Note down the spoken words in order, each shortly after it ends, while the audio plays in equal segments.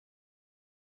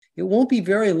it won't be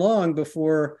very long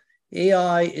before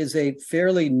AI is a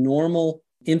fairly normal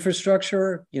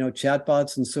infrastructure,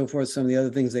 chatbots and so forth, some of the other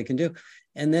things they can do.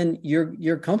 And then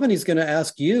your company's going to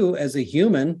ask you as a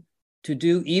human to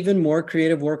do even more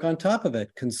creative work on top of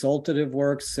it, consultative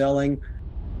work, selling.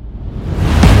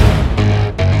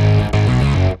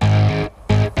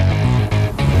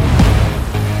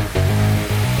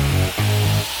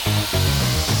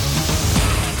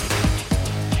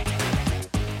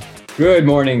 Good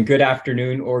morning, good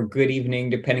afternoon, or good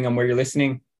evening, depending on where you're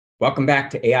listening. Welcome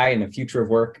back to AI and the Future of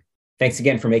Work. Thanks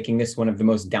again for making this one of the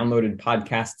most downloaded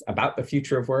podcasts about the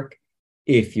future of work.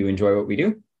 If you enjoy what we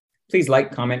do, please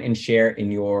like, comment, and share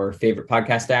in your favorite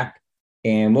podcast app.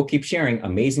 And we'll keep sharing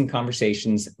amazing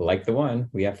conversations like the one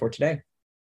we have for today.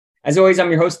 As always,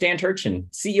 I'm your host, Dan Turchin,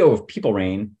 CEO of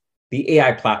PeopleRain, the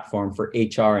AI platform for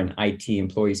HR and IT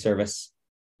employee service.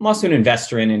 I'm also an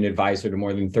investor in and advisor to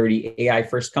more than 30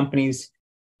 AI-first companies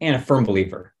and a firm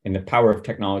believer in the power of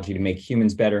technology to make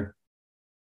humans better.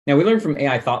 Now, we learn from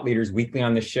AI thought leaders weekly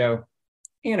on this show.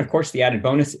 And of course, the added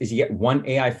bonus is you get one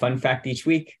AI fun fact each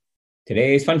week.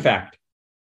 Today's fun fact.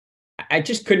 I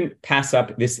just couldn't pass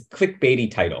up this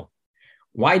clickbaity title,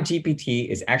 Why GPT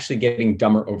is Actually Getting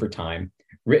Dumber Over Time,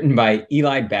 written by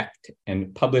Eli Becht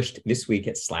and published this week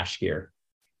at SlashGear.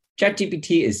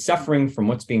 ChatGPT is suffering from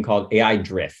what's being called AI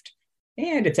drift,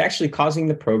 and it's actually causing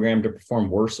the program to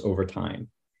perform worse over time.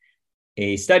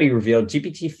 A study revealed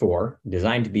GPT-4,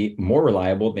 designed to be more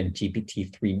reliable than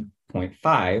GPT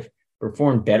 3.5,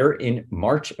 performed better in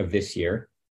March of this year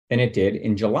than it did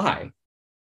in July.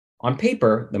 On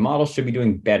paper, the model should be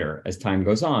doing better as time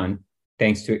goes on,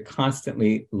 thanks to it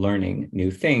constantly learning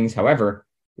new things. However,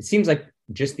 it seems like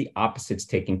just the opposite's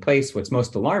taking place. What's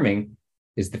most alarming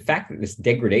is the fact that this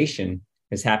degradation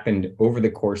has happened over the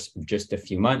course of just a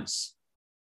few months.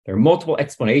 There are multiple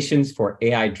explanations for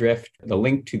AI drift, the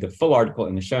link to the full article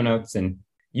in the show notes, and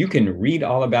you can read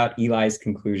all about Eli's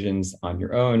conclusions on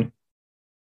your own.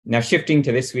 Now, shifting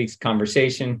to this week's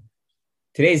conversation,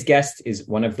 today's guest is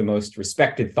one of the most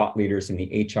respected thought leaders in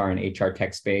the HR and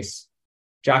HRTech space.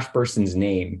 Josh Bersin's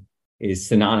name is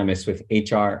synonymous with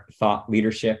HR thought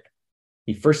leadership.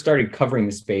 He first started covering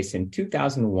the space in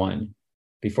 2001,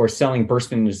 before selling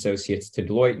Bersin & Associates to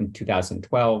Deloitte in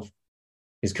 2012.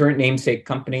 His current namesake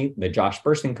company, the Josh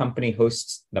Bersin Company,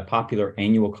 hosts the popular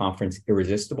annual conference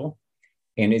Irresistible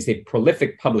and is a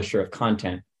prolific publisher of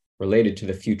content related to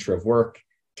the future of work,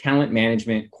 talent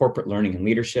management, corporate learning, and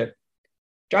leadership.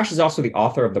 Josh is also the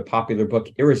author of the popular book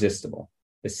Irresistible,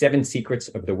 The 7 Secrets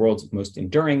of the World's Most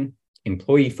Enduring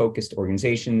Employee-Focused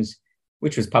Organizations,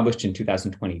 which was published in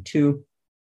 2022.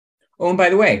 Oh, and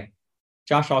by the way,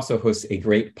 Josh also hosts a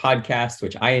great podcast,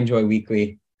 which I enjoy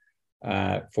weekly,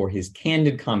 for his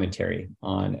candid commentary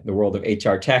on the world of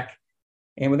HR tech.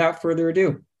 And without further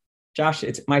ado, Josh,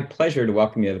 it's my pleasure to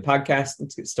welcome you to the podcast.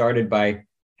 Let's get started by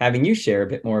having you share a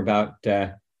bit more about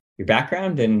your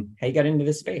background and how you got into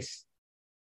this space.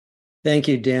 Thank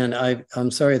you, Dan. I'm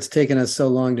sorry it's taken us so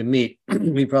long to meet.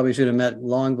 We probably should have met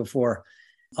long before.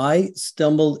 I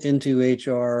stumbled into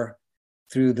HR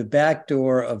through the back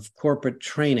door of corporate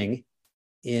training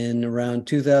in around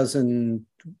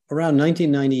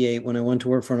 1998, when I went to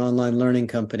work for an online learning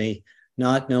company,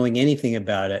 not knowing anything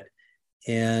about it.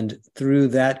 And through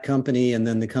that company, and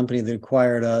then the company that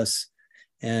acquired us,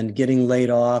 and getting laid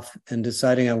off and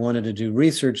deciding I wanted to do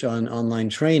research on online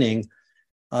training,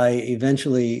 I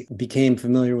eventually became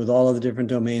familiar with all of the different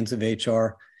domains of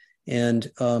HR. And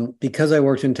because I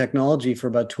worked in technology for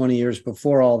about 20 years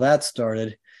before all that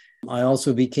started, I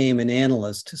also became an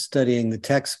analyst studying the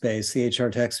tech space, the HR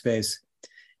tech space.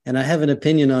 And I have an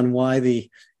opinion on why the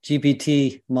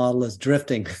GPT model is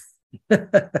drifting.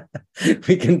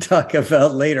 We can talk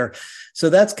about later. So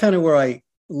that's kind of where I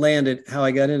landed, how I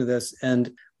got into this.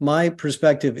 And my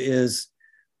perspective is,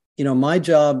 my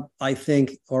job, I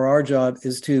think, or our job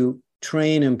is to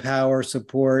train, empower,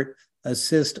 support,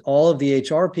 assist all of the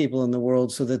HR people in the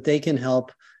world so that they can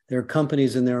help their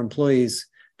companies and their employees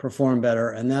perform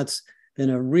better. And that's been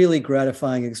a really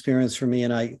gratifying experience for me.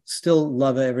 And I still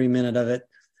love every minute of it.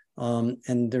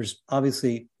 And there's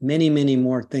obviously many, many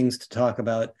more things to talk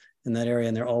about in that area,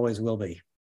 and there always will be.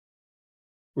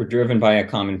 We're driven by a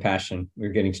common passion. We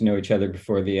were getting to know each other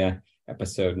before the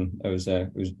episode, and it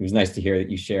was nice to hear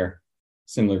that you share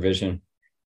similar vision.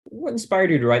 What inspired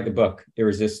you to write the book,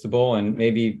 Irresistible? And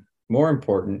maybe more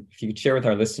important, if you could share with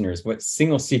our listeners, what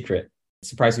single secret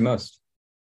surprised you most?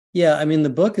 Yeah, I mean, the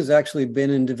book has actually been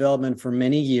in development for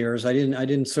many years. I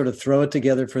didn't sort of throw it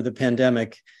together for the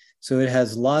pandemic. So it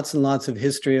has lots and lots of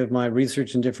history of my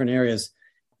research in different areas.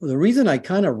 The reason I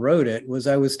kind of wrote it was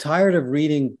I was tired of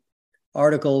reading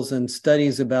articles and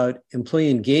studies about employee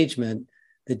engagement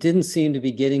that didn't seem to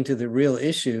be getting to the real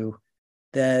issue,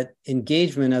 that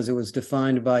engagement as it was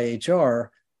defined by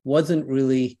HR wasn't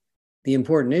really the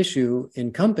important issue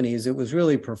in companies. It was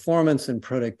really performance and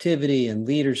productivity and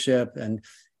leadership and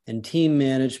team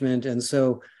management. And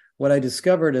so what I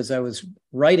discovered as I was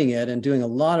writing it and doing a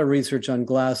lot of research on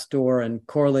Glassdoor and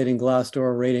correlating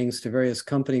Glassdoor ratings to various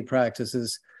company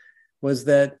practices was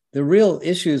that the real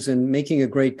issues in making a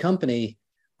great company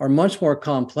are much more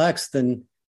complex than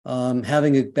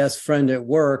having a best friend at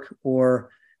work, or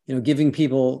giving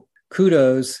people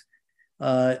kudos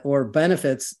or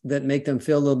benefits that make them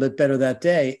feel a little bit better that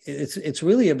day. It's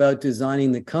really about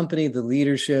designing the company, the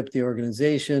leadership, the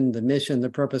organization, the mission, the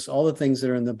purpose, all the things that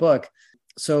are in the book.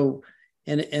 So,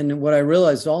 and what I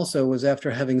realized also was,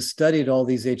 after having studied all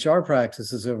these HR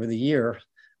practices over the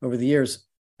years,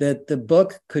 that the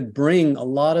book could bring a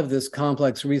lot of this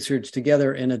complex research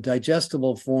together in a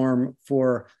digestible form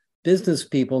for business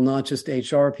people, not just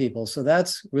HR people. So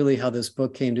that's really how this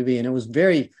book came to be. And it was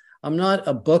I'm not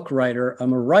a book writer.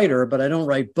 I'm a writer, but I don't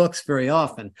write books very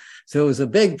often. So it was a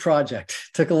big project.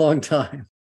 It took a long time.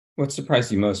 What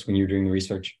surprised you most when you were doing the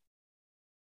research?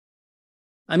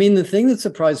 I mean, the thing that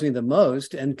surprised me the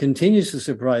most, and continues to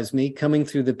surprise me coming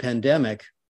through the pandemic,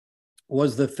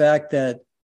 was the fact that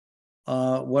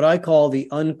what I call the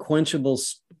unquenchable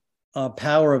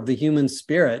power of the human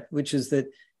spirit, which is that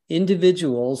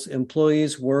individuals,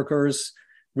 employees, workers,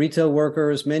 retail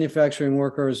workers, manufacturing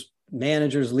workers,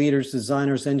 managers, leaders,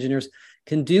 designers, engineers,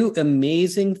 can do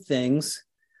amazing things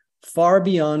far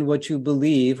beyond what you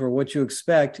believe or what you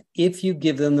expect if you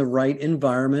give them the right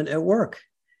environment at work.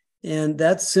 And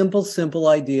that simple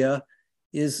idea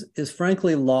is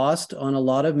frankly lost on a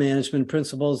lot of management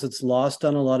principles. It's lost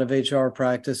on a lot of HR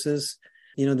practices.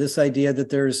 This idea that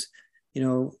there's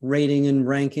rating and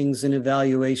rankings and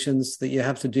evaluations that you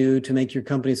have to do to make your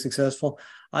company successful.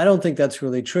 I don't think that's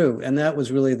really true. And that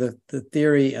was really the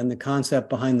theory and the concept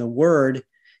behind the word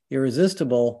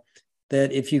irresistible,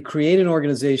 that if you create an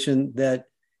organization that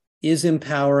is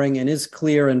empowering and is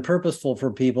clear and purposeful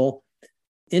for people,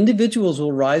 individuals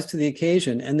will rise to the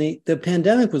occasion. And the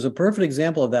pandemic was a perfect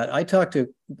example of that. I talked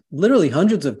to literally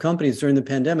hundreds of companies during the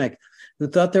pandemic who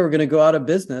thought they were going to go out of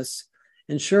business.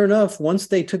 And sure enough, once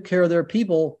they took care of their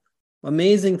people,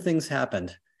 amazing things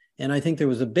happened. And I think there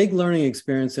was a big learning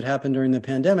experience that happened during the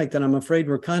pandemic that I'm afraid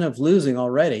we're kind of losing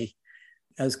already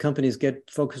as companies get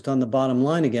focused on the bottom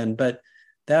line again. But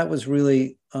that was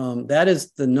really, that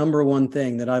is the number one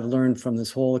thing that I've learned from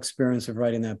this whole experience of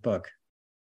writing that book.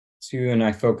 So you and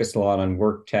I focused a lot on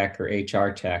work tech or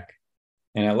HR tech.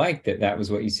 And I liked that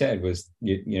was what you said was,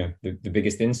 the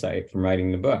biggest insight from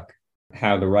writing the book,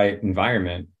 how the right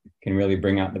environment can really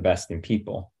bring out the best in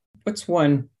people. What's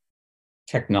one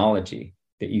technology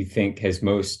that you think has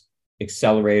most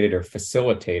accelerated or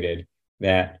facilitated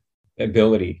that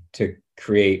ability to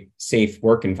create safe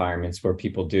work environments where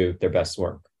people do their best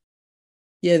work?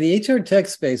 Yeah, the HRTech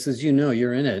space, as you know,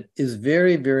 you're in it, is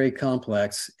very, very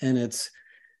complex, and it's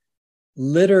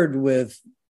littered with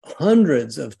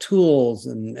hundreds of tools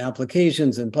and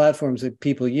applications and platforms that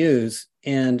people use.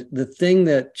 And the thing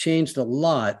that changed a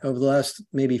lot over the last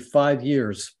maybe 5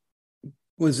 years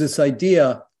was this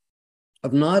idea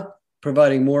of not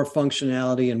providing more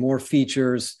functionality and more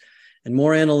features and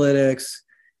more analytics,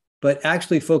 but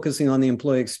actually focusing on the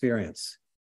employee experience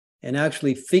and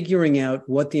actually figuring out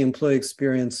what the employee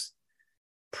experience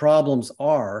problems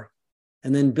are,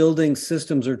 and then building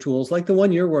systems or tools like the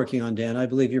one you're working on, Dan. I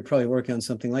believe you're probably working on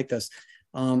something like this,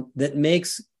 that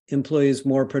makes employees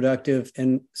more productive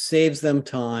and saves them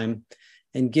time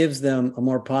and gives them a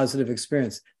more positive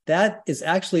experience. That is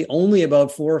actually only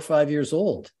about 4 or 5 years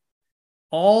old.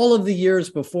 All of the years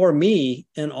before me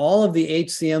and all of the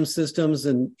HCM systems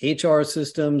and HR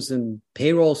systems and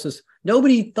payroll systems,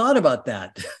 nobody thought about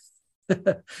that.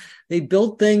 They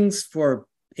built things for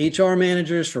HR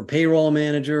managers, for payroll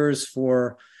managers,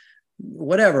 for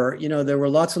whatever. There were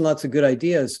lots and lots of good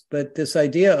ideas, but this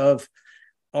idea of,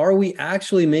 are we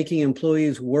actually making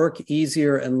employees work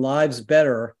easier and lives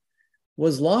better,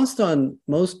 was lost on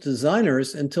most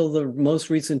designers until the most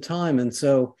recent time. And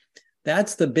so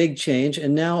that's the big change.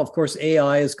 And now, of course,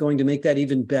 AI is going to make that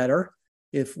even better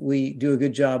if we do a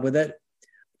good job with it.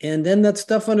 And then that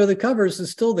stuff under the covers is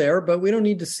still there, but we don't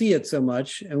need to see it so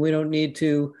much, and we don't need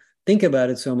to think about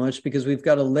it so much, because we've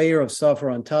got a layer of software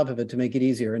on top of it to make it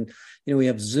easier. And we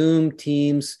have Zoom,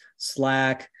 Teams,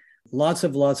 Slack, lots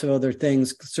of other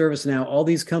things, ServiceNow, all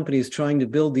these companies trying to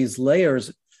build these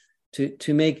layers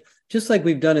to make, just like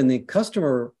we've done in the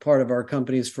customer part of our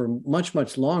companies for much,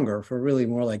 much longer, for really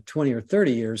more like 20 or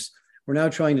 30 years, We're now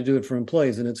trying to do it for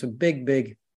employees, and it's a big,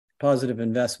 big positive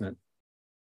investment.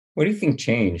 What do you think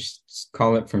changed? Let's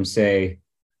call it from, say,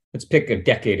 let's pick a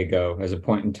decade ago as a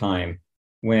point in time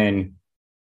when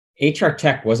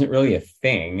HRTech wasn't really a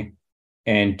thing.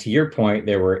 And to your point,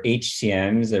 there were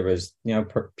HCMs, there was,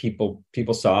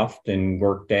 PeopleSoft and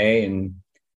Workday and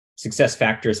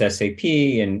SuccessFactors, SAP,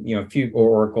 and, a few, or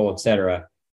Oracle, et cetera.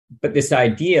 But this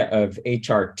idea of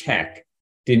HRTech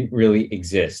didn't really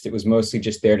exist. It was mostly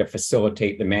just there to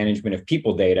facilitate the management of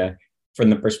people data from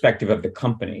the perspective of the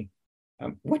company.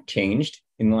 What changed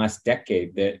in the last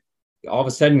decade that all of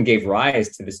a sudden gave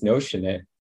rise to this notion that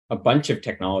a bunch of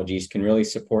technologies can really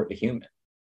support the human?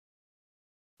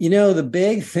 The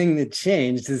big thing that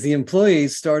changed is the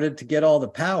employees started to get all the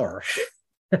power.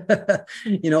 A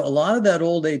lot of that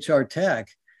old HR tech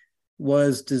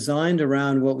was designed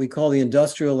around what we call the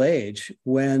industrial age,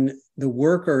 when the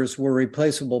workers were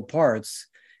replaceable parts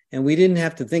and we didn't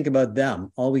have to think about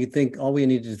them. All we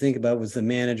needed to think about was the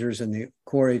managers and the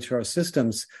core HR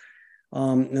systems.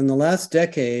 In the last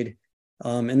decade,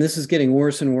 and this is getting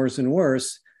worse and worse and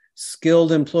worse,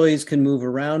 skilled employees can move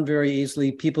around very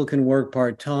easily. People can work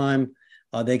part-time.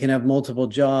 They can have multiple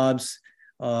jobs.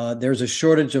 There's a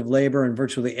shortage of labor in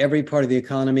virtually every part of the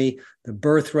economy. The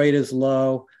birth rate is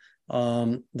low.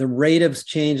 The rate of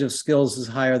change of skills is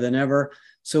higher than ever.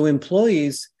 So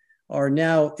employees are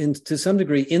now, to some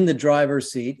degree, in the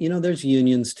driver's seat. There's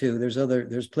unions too.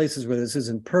 There's places where this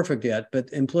isn't perfect yet,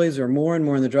 but employees are more and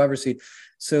more in the driver's seat.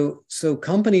 So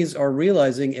companies are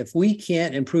realizing if we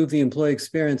can't improve the employee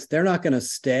experience, they're not going to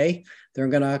stay. They're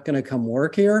not going to come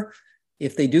work here.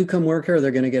 If they do come work here,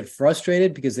 they're going to get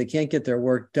frustrated because they can't get their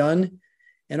work done.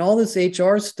 And all this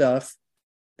HR stuff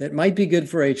that might be good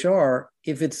for HR,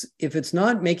 if it's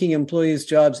not making employees'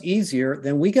 jobs easier,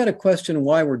 then we got to question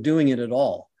why we're doing it at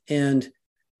all. And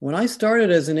when I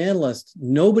started as an analyst,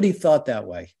 nobody thought that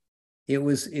way. It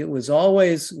was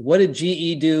always, what did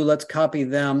GE do? Let's copy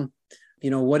them.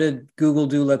 What did Google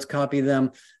do? Let's copy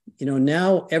them.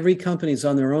 Now every company's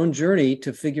on their own journey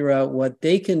to figure out what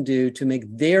they can do to make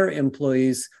their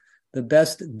employees the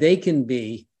best they can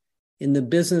be in the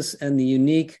business and the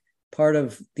unique part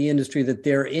of the industry that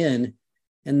they're in.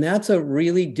 And that's a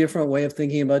really different way of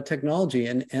thinking about technology.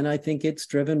 And I think it's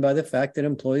driven by the fact that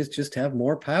employees just have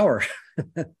more power.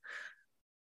 It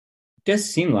does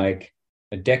seem like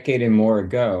a decade and more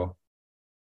ago,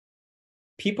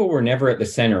 people were never at the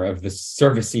center of the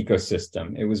service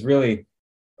ecosystem. It was really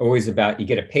always about, you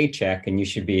get a paycheck and you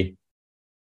should be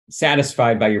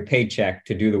satisfied by your paycheck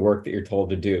to do the work that you're told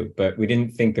to do. But we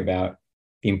didn't think about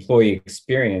the employee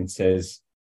experience as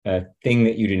a thing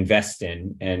that you'd invest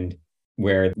in and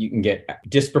where you can get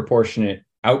disproportionate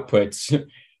outputs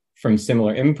from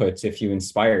similar inputs if you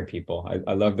inspire people.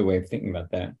 I love the way of thinking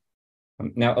about that.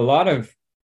 Now, a lot of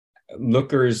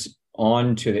lookers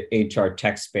onto the HR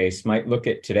tech space might look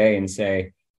at today and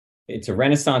say, it's a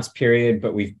renaissance period,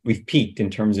 but we've peaked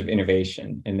in terms of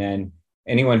innovation. And then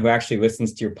anyone who actually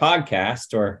listens to your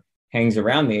podcast or hangs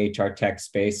around the HR tech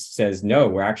space says, no,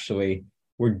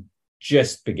 we're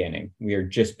just beginning. We are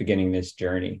just beginning this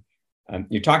journey.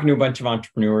 You're talking to a bunch of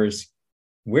entrepreneurs.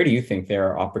 Where do you think there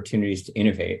are opportunities to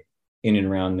innovate in and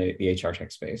around the HR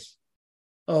tech space?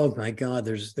 Oh my God,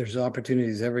 there's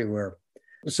opportunities everywhere.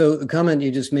 So the comment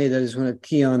you just made, I just want to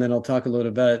key on, and I'll talk a little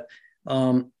about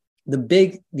it.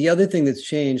 The other thing that's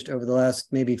changed over the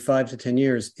last maybe 5 to 10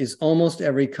 years is almost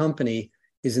every company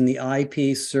is in the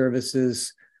IP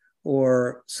services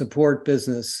or support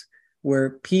business,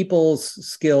 where people's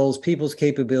skills, people's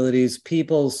capabilities,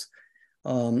 people's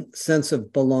sense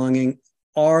of belonging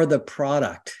are the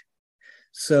product.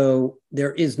 So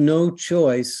there is no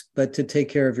choice but to take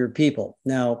care of your people.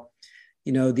 Now,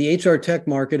 the HR tech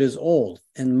market is old,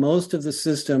 and most of the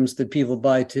systems that people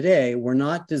buy today were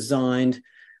not designed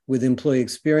with employee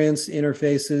experience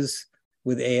interfaces,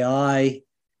 with AI,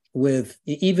 with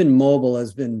even mobile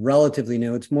has been relatively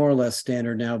new. It's more or less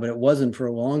standard now, but it wasn't for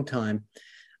a long time.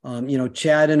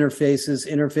 Chat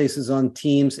interfaces on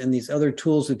Teams, and these other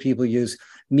tools that people use.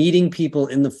 Meeting people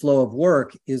in the flow of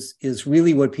work is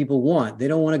really what people want. They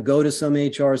don't want to go to some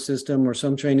HR system or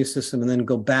some training system and then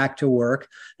go back to work.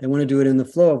 They want to do it in the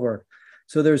flow of work.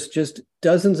 So there's just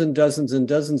dozens and dozens and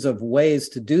dozens of ways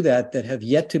to do that have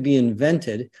yet to be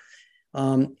invented.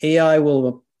 AI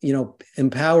will,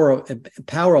 empower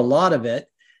a lot of it,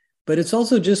 but it's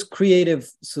also just creative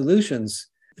solutions.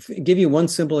 I'll give you one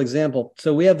simple example.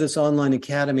 So we have this online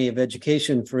academy of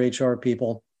education for HR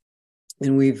people,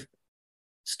 and we've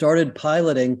started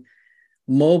piloting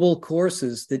mobile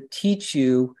courses that teach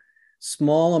you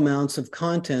small amounts of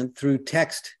content through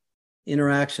text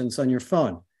interactions on your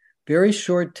phone. very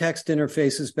short text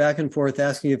interfaces back and forth,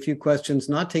 asking you a few questions,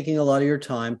 not taking a lot of your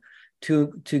time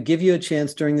to give you a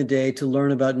chance during the day to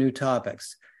learn about new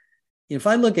topics. If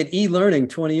I look at e-learning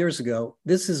 20 years ago,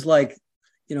 this is like,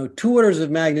 2 orders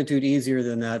of magnitude easier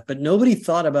than that, but nobody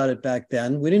thought about it back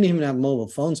then. We didn't even have mobile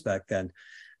phones back then.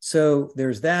 So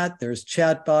there's that, there's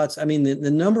chatbots. I mean,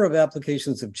 the number of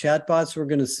applications of chatbots we're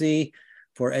going to see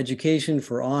for education,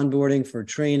 for onboarding, for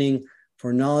training,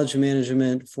 for knowledge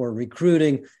management, for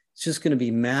recruiting, it's just going to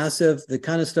be massive. The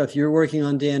kind of stuff you're working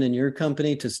on, Dan, in your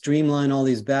company to streamline all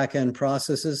these back-end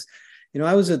processes.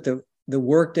 I was at the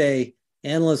Workday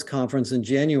Analyst Conference in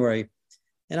January,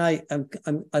 and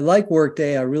I like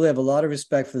Workday. I really have a lot of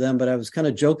respect for them, but I was kind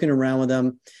of joking around with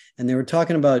them, and they were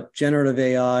talking about generative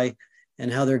AI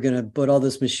and how they're going to put all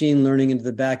this machine learning into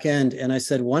the back end. And I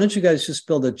said, why don't you guys just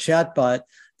build a chatbot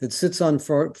that sits on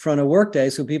front of Workday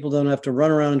so people don't have to run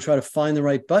around and try to find the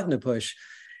right button to push?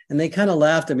 And they kind of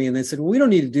laughed at me and they said, well, we don't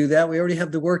need to do that. We already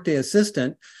have the Workday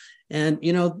assistant. And,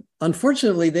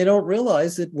 unfortunately, they don't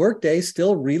realize that Workday is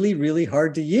still really, really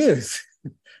hard to use.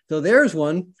 So there's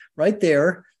one right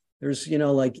there. There's,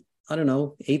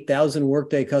 8,000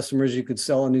 Workday customers you could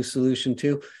sell a new solution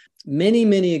to. Many,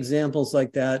 many examples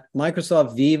like that.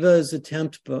 Microsoft Viva is an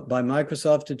attempt by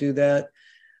Microsoft to do that.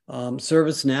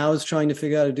 ServiceNow is trying to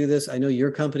figure out how to do this. I know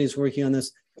your company is working on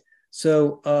this.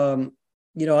 So,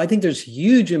 I think there's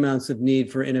huge amounts of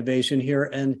need for innovation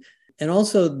here. And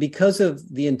also because of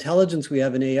the intelligence we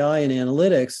have in AI and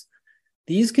analytics,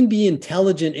 these can be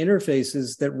intelligent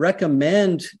interfaces that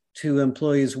recommend to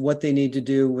employees what they need to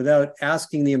do without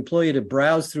asking the employee to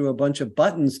browse through a bunch of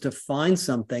buttons to find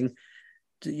something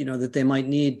that they might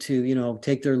need to,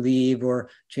 take their leave or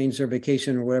change their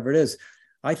vacation or whatever it is.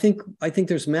 I think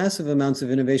there's massive amounts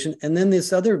of innovation. And then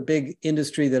this other big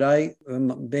industry that I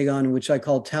am big on, which I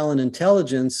call talent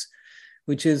intelligence,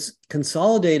 which is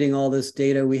consolidating all this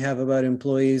data we have about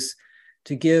employees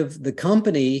to give the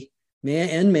company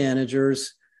and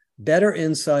managers better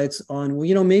insights on,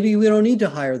 maybe we don't need to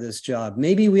hire this job.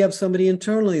 Maybe we have somebody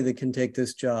internally that can take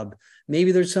this job.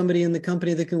 Maybe there's somebody in the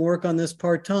company that can work on this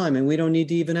part-time and we don't need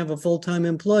to even have a full-time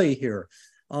employee here.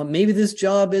 Maybe this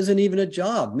job isn't even a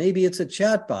job. Maybe it's a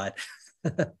chatbot.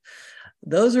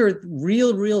 Those are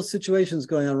real situations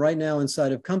going on right now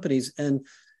inside of companies. And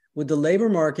with the labor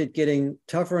market getting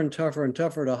tougher and tougher and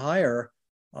tougher to hire,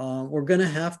 we're going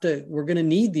to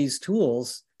need these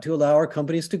tools to allow our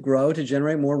companies to grow, to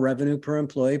generate more revenue per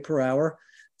employee per hour.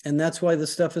 And that's why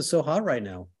this stuff is so hot right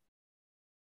now.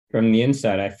 From the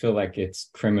inside, I feel like it's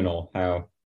criminal how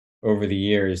over the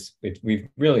years, we've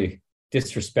really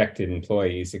disrespected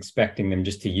employees, expecting them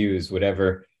just to use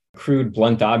whatever crude,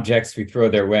 blunt objects we throw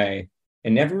their way,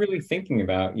 and never really thinking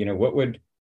about,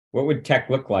 what would tech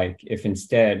look like if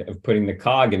instead of putting the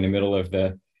cog in the middle of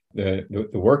the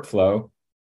workflow,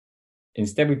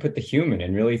 instead we put the human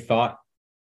and really thought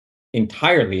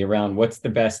entirely around what's the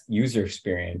best user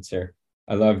experience. Or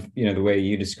I love, the way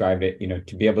you describe it,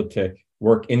 to be able to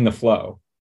work in the flow,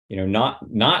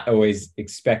 not always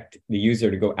expect the user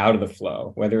to go out of the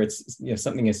flow, whether it's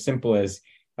something as simple as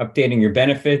updating your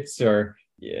benefits or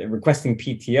requesting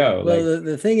PTO. Well,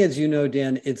 the thing is,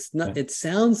 Dan, it's not. It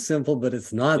sounds simple, but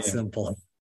it's not simple.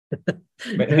 But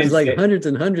there's like hundreds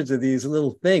and hundreds of these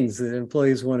little things that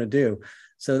employees want to do.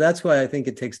 So that's why I think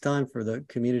it takes time for the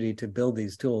community to build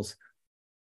these tools.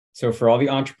 So for all the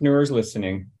entrepreneurs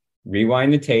listening,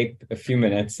 rewind the tape a few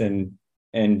minutes and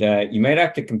you might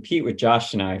have to compete with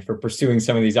Josh and I for pursuing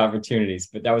some of these opportunities,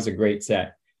 but that was a great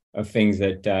set of things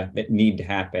that need to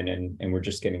happen, and we're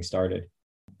just getting started.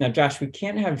 Now, Josh, we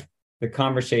can't have the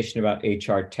conversation about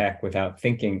HR tech without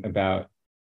thinking about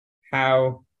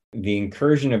how the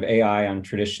incursion of AI on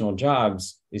traditional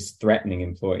jobs is threatening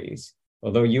employees.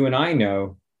 Although you and I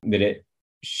know that it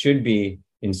should be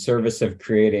in service of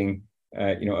creating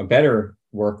a better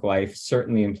work life,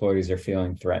 certainly employees are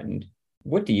feeling threatened.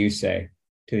 What do you say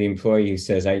to the employee who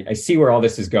says, I see where all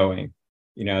this is going?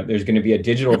 There's going to be a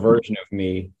digital version of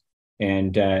me,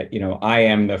 and I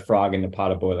am the frog in the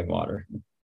pot of boiling water.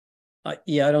 I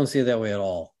don't see it that way at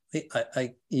all.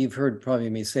 You've heard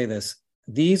probably me say this.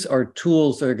 These are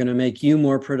tools that are going to make you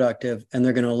more productive, and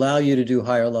they're going to allow you to do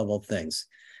higher level things.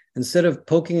 Instead of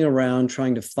poking around,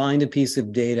 trying to find a piece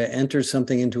of data, enter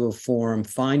something into a form,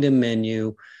 find a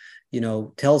menu,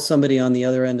 tell somebody on the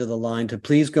other end of the line to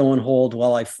please go on hold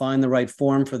while I find the right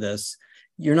form for this,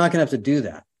 you're not going to have to do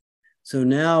that. So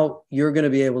now you're going to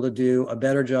be able to do a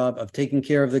better job of taking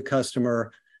care of the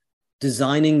customer,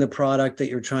 designing the product that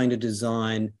you're trying to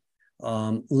design,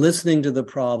 listening to the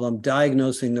problem,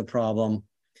 diagnosing the problem,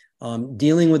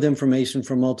 dealing with information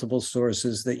from multiple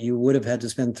sources that you would have had to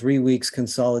spend 3 weeks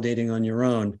consolidating on your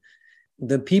own.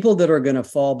 The people that are going to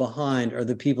fall behind are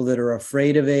the people that are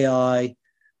afraid of AI,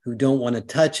 who don't want to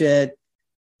touch it,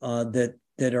 that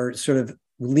are sort of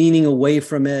leaning away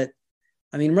from it.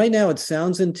 I mean, right now it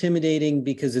sounds intimidating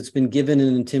because it's been given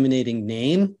an intimidating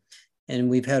name. And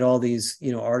we've had all these,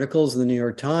 articles in the New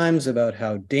York Times about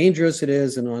how dangerous it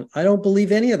is and on. I don't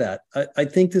believe any of that. I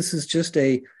think this is just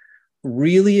a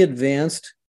really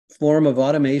advanced form of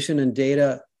automation and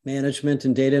data management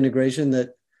and data integration that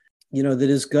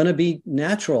is going to be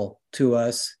natural to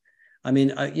us. I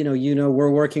mean, we're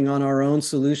working on our own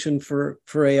solution for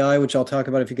AI, which I'll talk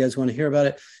about if you guys want to hear about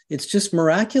it. It's just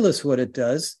miraculous what it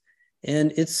does.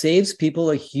 And it saves people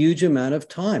a huge amount of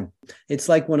time. It's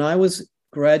like when I worked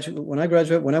for IBM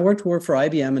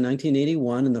in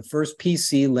 1981, and the first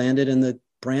PC landed in the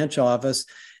branch office,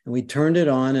 and we turned it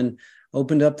on and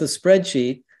opened up the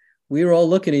spreadsheet, we were all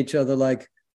looking at each other like,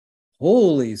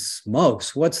 holy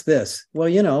smokes, what's this?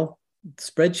 Well,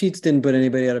 spreadsheets didn't put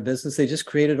anybody out of business. They just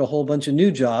created a whole bunch of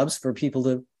new jobs for people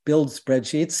to build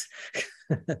spreadsheets.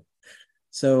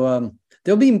 So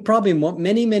there'll be probably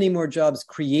many, many more jobs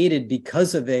created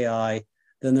because of AI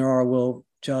than there are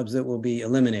jobs that will be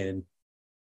eliminated.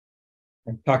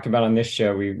 I talked about on this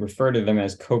show, we refer to them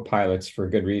as co-pilots for a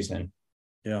good reason.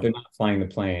 Yeah. They're not flying the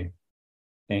plane.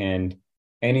 And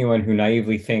anyone who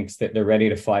naively thinks that they're ready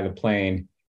to fly the plane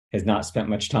has not spent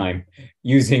much time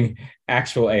using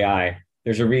actual AI.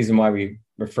 There's a reason why we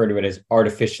refer to it as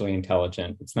artificially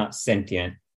intelligent. It's not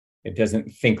sentient. It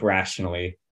doesn't think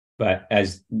rationally. But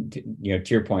as to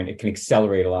your point, it can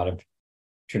accelerate a lot of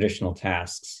traditional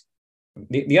tasks.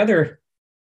 The other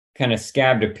kind of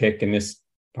scab to pick in this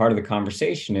part of the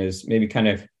conversation is maybe kind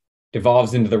of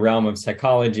devolves into the realm of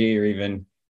psychology or even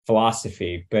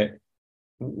philosophy. But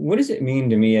what does it mean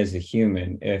to me as a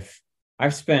human if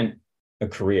I've spent a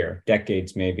career,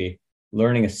 decades maybe,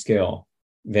 learning a skill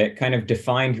that kind of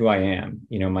defined who I am,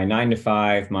 my 9 to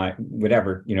 5, my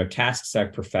whatever, tasks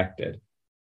I've perfected.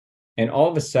 And all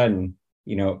of a sudden,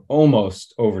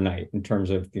 almost overnight, in terms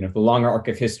of, the long arc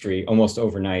of history, almost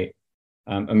overnight,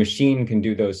 a machine can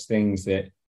do those things that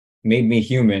made me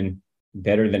human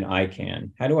better than I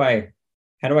can. How do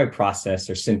I process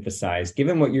or synthesize,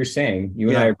 given what you're saying? You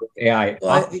and I are both AI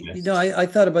optimists. I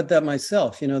thought about that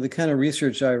myself. The kind of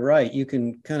research I write, you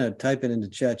can kind of type it into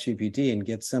ChatGPT and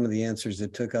get some of the answers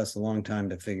that took us a long time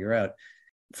to figure out.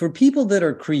 For people that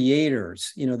are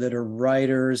creators, that are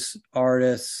writers,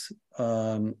 artists,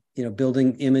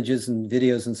 building images and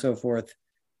videos and so forth,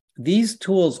 these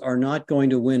tools are not going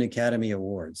to win Academy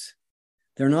Awards.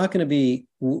 They're not going to be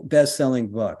best-selling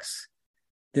books.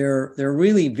 They're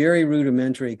really very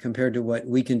rudimentary compared to what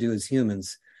we can do as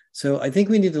humans. So I think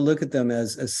we need to look at them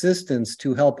as assistants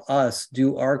to help us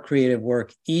do our creative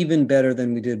work even better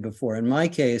than we did before. In my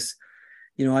case,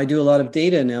 I do a lot of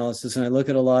data analysis, and I look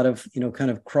at a lot of, kind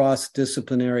of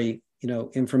cross-disciplinary,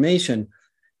 information.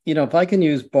 If I can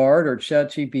use Bard or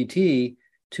ChatGPT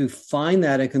to find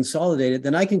that and consolidate it,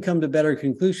 then I can come to better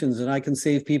conclusions, and I can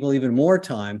save people even more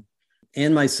time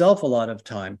and myself a lot of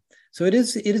time. So it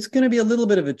is going to be a little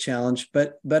bit of a challenge,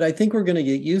 but I think we're going to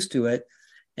get used to it.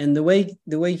 And the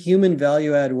way human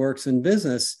value add works in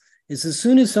business is, as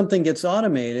soon as something gets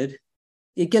automated,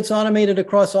 it gets automated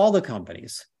across all the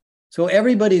companies. So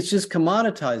everybody's just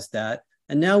commoditized that.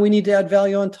 And now we need to add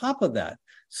value on top of that.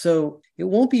 So it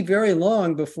won't be very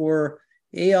long before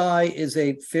AI is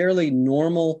a fairly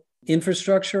normal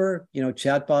infrastructure,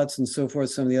 chatbots and so forth,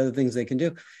 some of the other things they can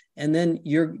do. And then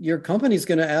your company's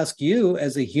going to ask you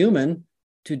as a human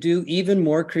to do even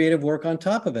more creative work on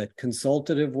top of it,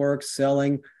 consultative work,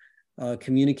 selling,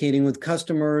 communicating with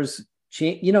customers.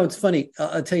 It's funny.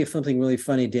 I'll tell you something really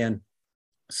funny, Dan.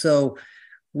 So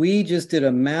we just did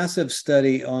a massive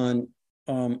study on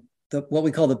what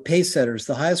we call the pace setters,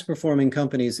 the highest performing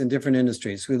companies in different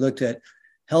industries. We looked at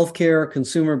healthcare,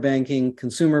 consumer banking,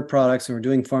 consumer products, and we're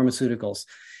doing pharmaceuticals.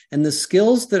 And the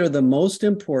skills that are the most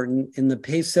important in the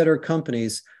pace setter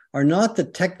companies are not the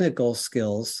technical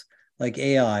skills like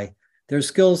AI. They're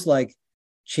skills like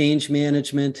change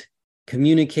management,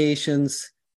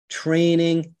 communications,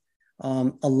 training,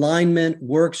 alignment,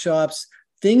 workshops,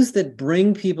 things that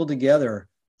bring people together.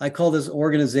 I call this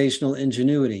organizational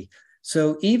ingenuity.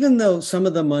 So even though some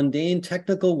of the mundane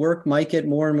technical work might get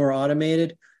more and more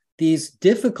automated, these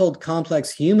difficult,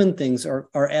 complex human things are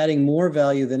adding more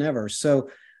value than ever. So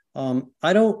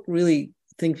I don't really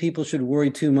think people should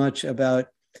worry too much about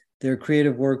their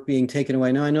creative work being taken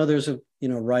away. Now, I know there's a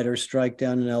writer's strike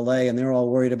down in LA, and they're all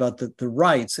worried about the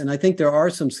rights. And I think there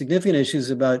are some significant issues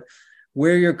about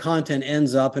where your content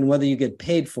ends up and whether you get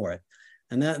paid for it.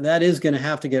 And that is going to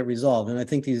have to get resolved. And I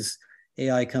think these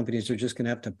AI companies are just going to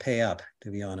have to pay up, to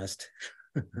be honest.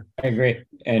 I agree.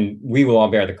 And we will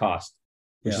all bear the cost,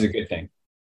 which is Yeah. a good thing.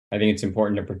 I think it's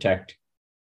important to protect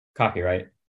copyright.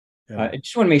 Yeah. I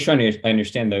just want to make sure I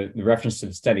understand the reference to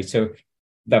the study. So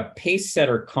the pace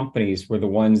setter companies were the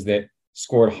ones that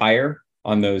scored higher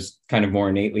on those kind of more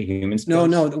innately human skills?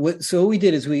 No. So what we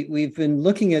did is we've been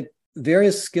looking at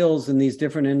various skills in these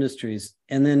different industries,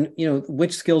 and then,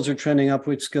 which skills are trending up,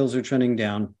 which skills are trending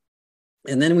down.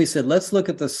 And then we said, let's look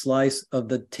at the slice of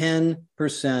the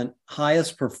 10%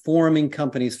 highest performing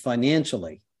companies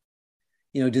financially.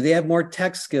 Do they have more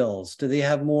tech skills? Do they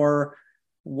have more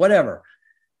whatever?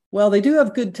 Well, they do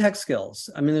have good tech skills.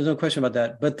 I mean, there's no question about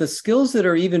that. But the skills that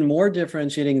are even more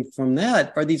differentiating from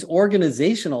that are these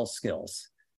organizational skills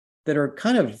that are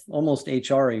kind of almost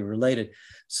HR-y related.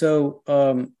 So,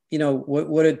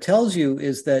 what it tells you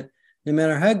is that no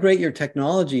matter how great your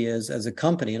technology is as a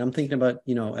company, and I'm thinking about,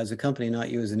 as a company, not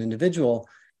you as an individual,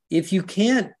 if you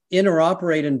can't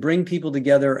interoperate and bring people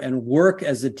together and work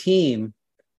as a team,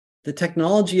 the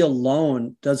technology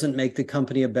alone doesn't make the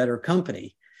company a better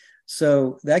company.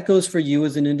 So that goes for you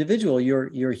as an individual,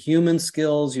 your human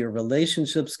skills, your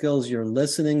relationship skills, your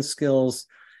listening skills,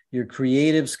 your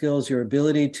creative skills, your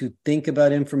ability to think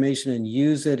about information and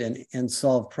use it and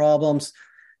solve problems,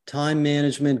 time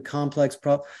management, complex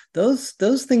problems.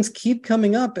 Those things keep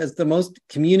coming up as the most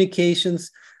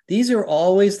communications. These are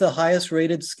always the highest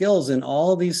rated skills in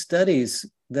all of these studies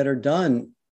that are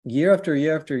done year after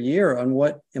year after year on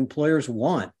what employers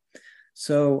want.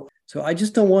 So I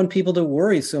just don't want people to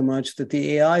worry so much that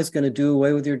the AI is going to do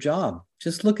away with your job.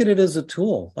 Just look at it as a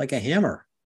tool, like a hammer,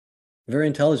 a very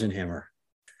intelligent hammer.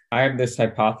 I have this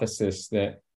hypothesis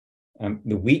that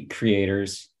the weak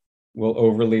creators will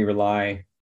overly rely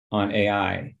on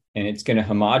AI, and it's going to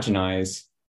homogenize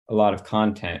a lot of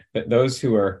content. But those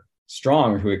who are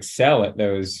strong, who excel at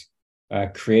those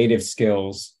creative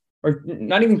skills, or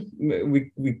not even,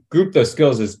 we group those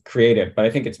skills as creative, but I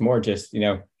think it's more just,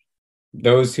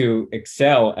 those who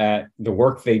excel at the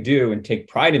work they do and take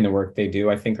pride in the work they do,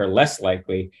 I think are less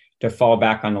likely to fall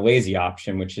back on the lazy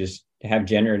option, which is to have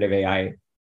generative AI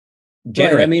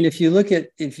generate. Right. I mean, if you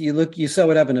look, you saw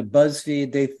what happened at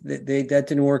BuzzFeed. They that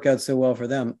didn't work out so well for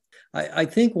them. I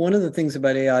think one of the things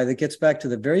about AI that gets back to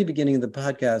the very beginning of the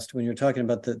podcast, when you're talking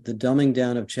about the dumbing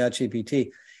down of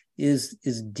ChatGPT, is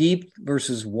deep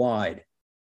versus wide.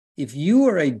 If you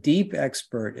are a deep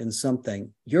expert in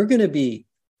something, you're going to be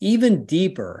even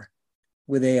deeper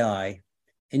with AI,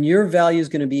 and your value is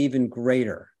going to be even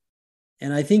greater.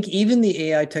 And I think even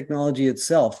the AI technology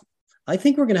itself, I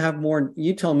think we're going to have more.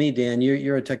 You tell me, Dan,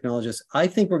 you're a technologist. I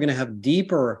think we're going to have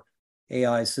deeper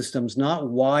AI systems, not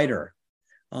wider.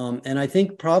 And I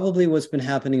think probably what's been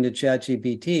happening to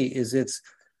ChatGPT is it's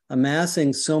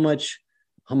amassing so much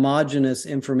homogeneous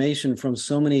information from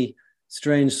so many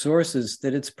strange sources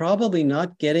that it's probably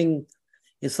not getting.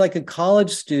 It's like a college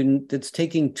student that's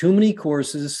taking too many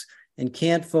courses and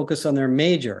can't focus on their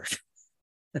major.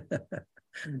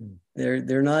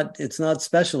 They're not. It's not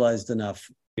specialized enough.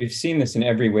 We've seen this in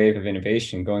every wave of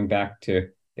innovation, going back to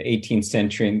the 18th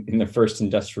century in the first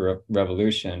industrial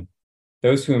revolution.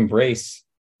 Those who embrace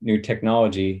new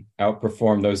technology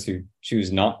outperform those who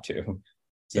choose not to.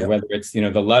 So whether it's, the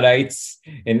Luddites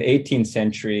in the 18th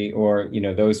century or,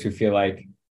 those who feel like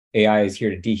AI is here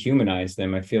to dehumanize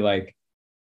them, I feel like,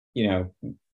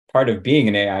 part of being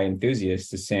an AI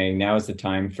enthusiast is saying now is the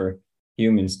time for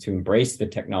humans to embrace the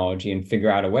technology and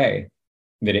figure out a way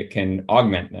that it can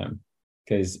augment them.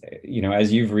 Because,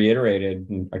 as you've reiterated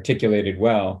and articulated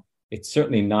well, it's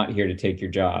certainly not here to take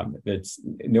your job. That's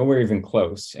nowhere even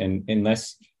close. And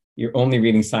unless you're only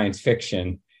reading science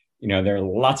fiction, there are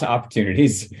lots of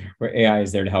opportunities where AI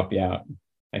is there to help you out.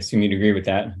 I assume you'd agree with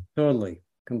that. Totally.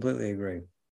 Completely agree.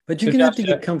 But you're going to have to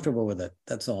get comfortable with it.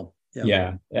 That's all.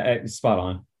 Yeah, spot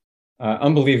on.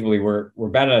 Unbelievably, we're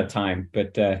about out of time,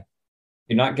 but you're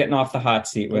not getting off the hot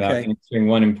seat without answering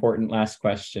one important last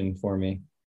question for me.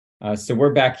 So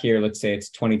we're back here, let's say it's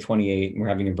 2028, and we're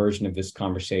having a version of this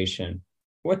conversation.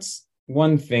 What's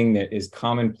one thing that is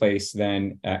commonplace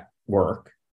then at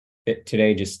work that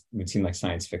today just would seem like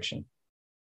science fiction?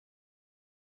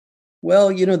 Well,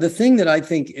 the thing that I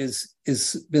think is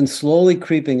been slowly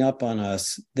creeping up on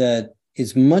us that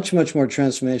is much, much more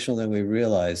transformational than we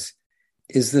realize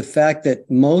is the fact that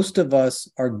most of us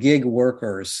are gig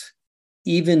workers,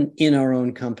 even in our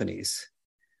own companies.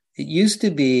 It used to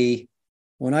be,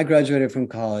 when I graduated from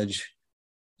college,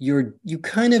 you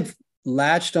kind of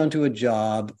latched onto a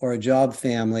job or a job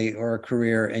family or a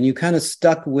career, and you kind of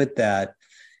stuck with that,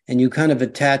 and you kind of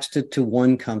attached it to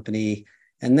one company,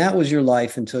 And that was your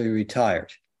life until you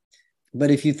retired. But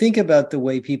if you think about the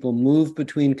way people move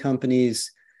between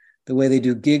companies, the way they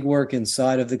do gig work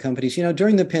inside of the companies,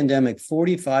 during the pandemic,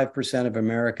 45% of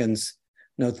Americans,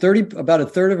 no, about a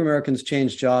third of Americans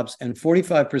changed jobs, and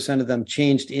 45% of them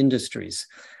changed industries.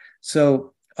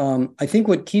 So I think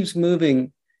what keeps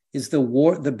moving is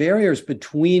the barriers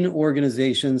between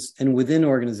organizations and within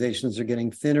organizations are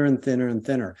getting thinner and thinner and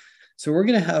thinner. So we're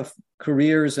going to have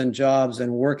careers and jobs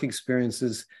and work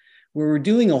experiences where we're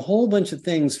doing a whole bunch of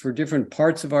things for different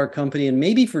parts of our company and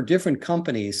maybe for different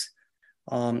companies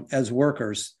as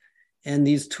workers. And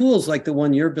these tools like the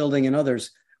one you're building and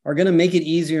others are going to make it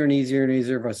easier and easier and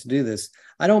easier for us to do this.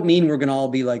 I don't mean we're going to all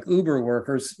be like Uber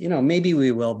workers, maybe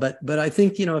we will, but I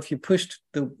think, if you pushed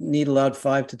the needle out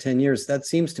 5 to 10 years, that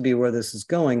seems to be where this is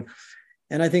going.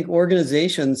 And I think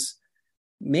organizations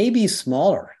may be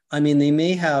smaller. I mean, they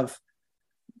may have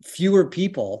fewer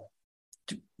people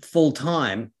full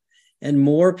time and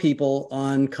more people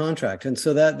on contract. And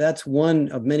so that's one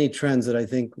of many trends that I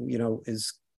think,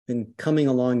 is been coming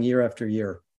along year after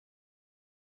year.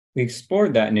 We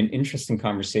explored that in an interesting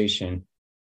conversation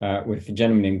with a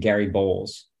gentleman named Gary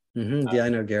Bowles. Mm-hmm. Yeah, I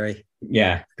know Gary.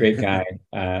 Yeah, great guy.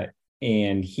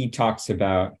 And he talks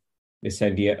about this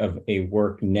idea of a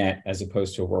work net as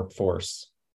opposed to a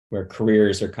workforce, where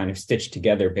careers are kind of stitched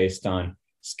together based on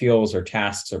skills or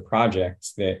tasks or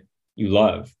projects that you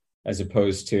love, as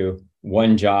opposed to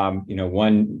one job,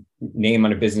 one name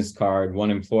on a business card, one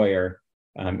employer.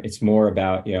 It's more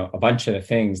about, a bunch of the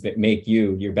things that make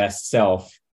you your best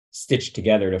self stitched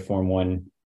together to form one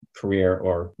career.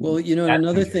 Or well,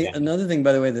 another thing,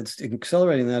 by the way, that's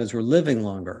accelerating that is we're living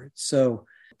longer. So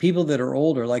people that are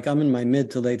older, like I'm in my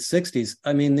mid to late 60s,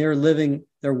 I mean, they're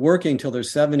working till their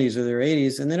 70s or their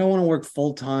 80s, and they don't want to work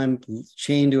full time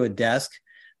chained to a desk.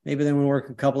 Maybe they want to work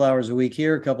a couple hours a week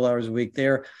here, a couple hours a week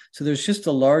there. So there's just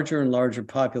a larger and larger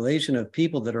population of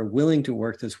people that are willing to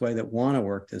work this way, that want to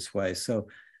work this way. So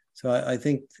I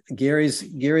think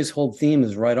Gary's whole theme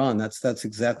is right on. That's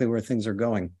exactly where things are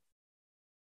going.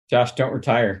 Josh, don't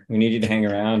retire. We need you to hang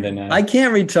around. And I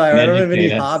can't retire. I don't have any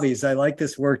hobbies. I like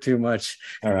this work too much.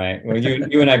 All right. Well,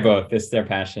 you and I both. This is their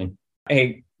passion.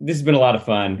 Hey, this has been a lot of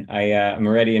fun. I'm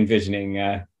already envisioning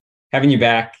having you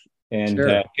back and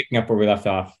picking up where we left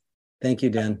off. Thank you,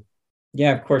 Dan.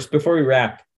 Yeah, of course. Before we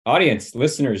wrap, audience,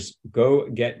 listeners, go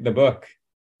get the book,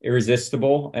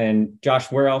 Irresistible. And Josh,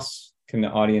 where else can the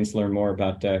audience learn more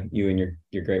about you and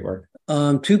your great work?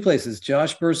 2 places,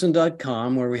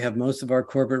 joshbersin.com, where we have most of our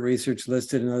corporate research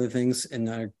listed and other things in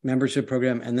our membership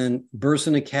program, and then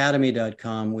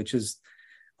bersinacademy.com, which is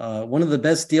one of the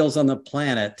best deals on the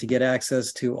planet to get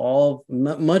access to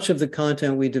much of the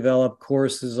content we develop,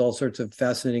 courses, all sorts of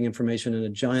fascinating information, and a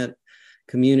giant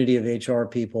community of HR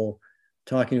people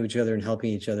talking to each other and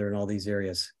helping each other in all these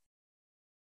areas.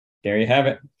 There you have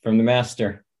it from the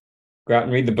master. Go out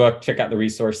and read the book, check out the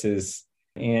resources.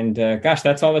 And gosh,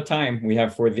 that's all the time we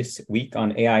have for this week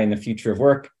on AI and the Future of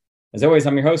Work. As always,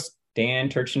 I'm your host, Dan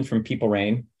Turchin from People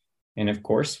Rain. And of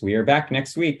course, we are back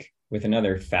next week with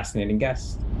another fascinating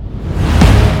guest.